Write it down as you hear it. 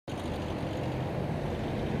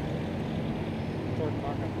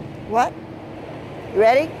What? You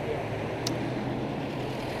ready?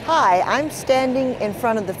 Hi, I'm standing in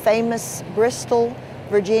front of the famous Bristol,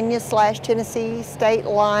 Virginia/Tennessee state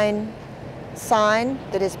line sign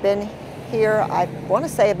that has been here, I want to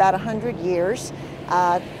say about 100 years,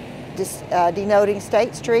 denoting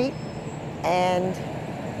State Street and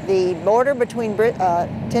the border between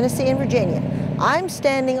Tennessee and Virginia. I'm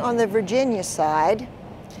standing on the Virginia side.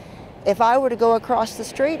 If I were to go across the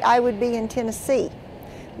street, I would be in Tennessee.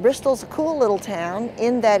 Bristol's a cool little town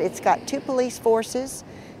in that it's got 2 police forces,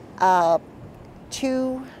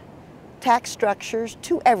 2 tax structures,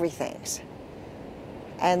 2 everythings,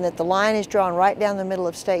 and that the line is drawn right down the middle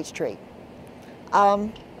of State Street.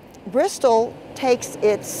 Bristol takes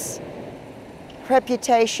its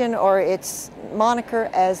reputation or its moniker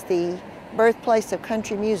as the birthplace of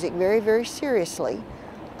country music very, very seriously.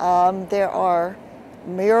 There are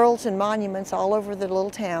murals and monuments all over the little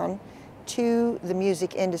town to the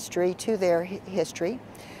music industry, to their history.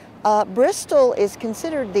 Bristol is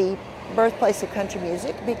considered the birthplace of country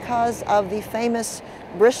music because of the famous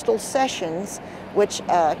Bristol Sessions, which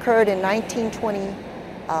occurred in 1920,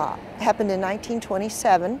 happened in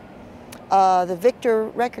 1927. The Victor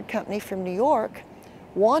Record Company from New York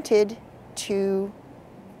wanted to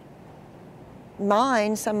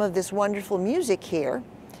mine some of this wonderful music here,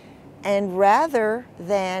 and rather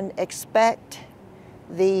than expect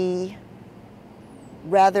the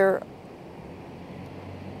rather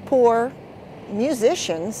poor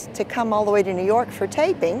musicians to come all the way to New York for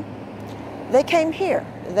taping, they came here.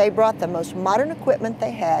 They brought the most modern equipment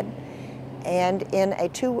they had, and in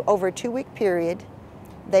over a 2-week period,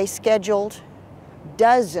 they scheduled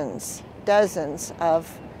dozens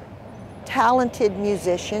of talented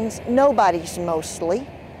musicians, nobodies mostly,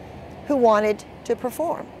 who wanted to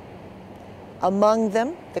perform. Among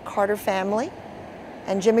them, the Carter family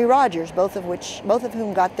and Jimmy Rogers, both of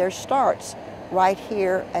whom got their starts right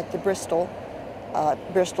here at the Bristol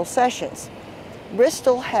Sessions.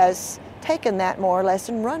 Bristol has taken that more or less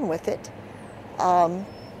and run with it.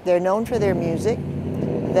 They're known for their music.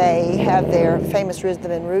 They have their famous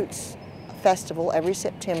Rhythm and Roots festival every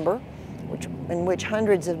September, in which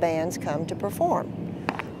hundreds of bands come to perform.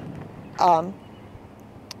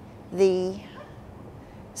 The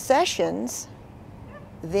Sessions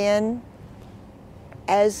then,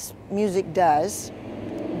 as music does,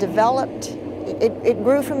 developed, it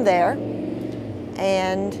grew from there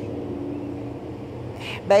and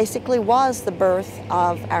basically was the birth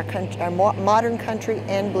of our modern country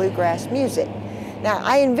and bluegrass music. Now,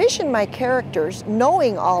 I envision my characters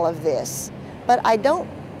knowing all of this, but I don't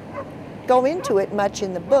go into it much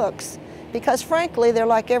in the books because, frankly, they're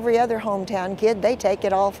like every other hometown kid. They take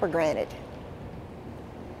it all for granted.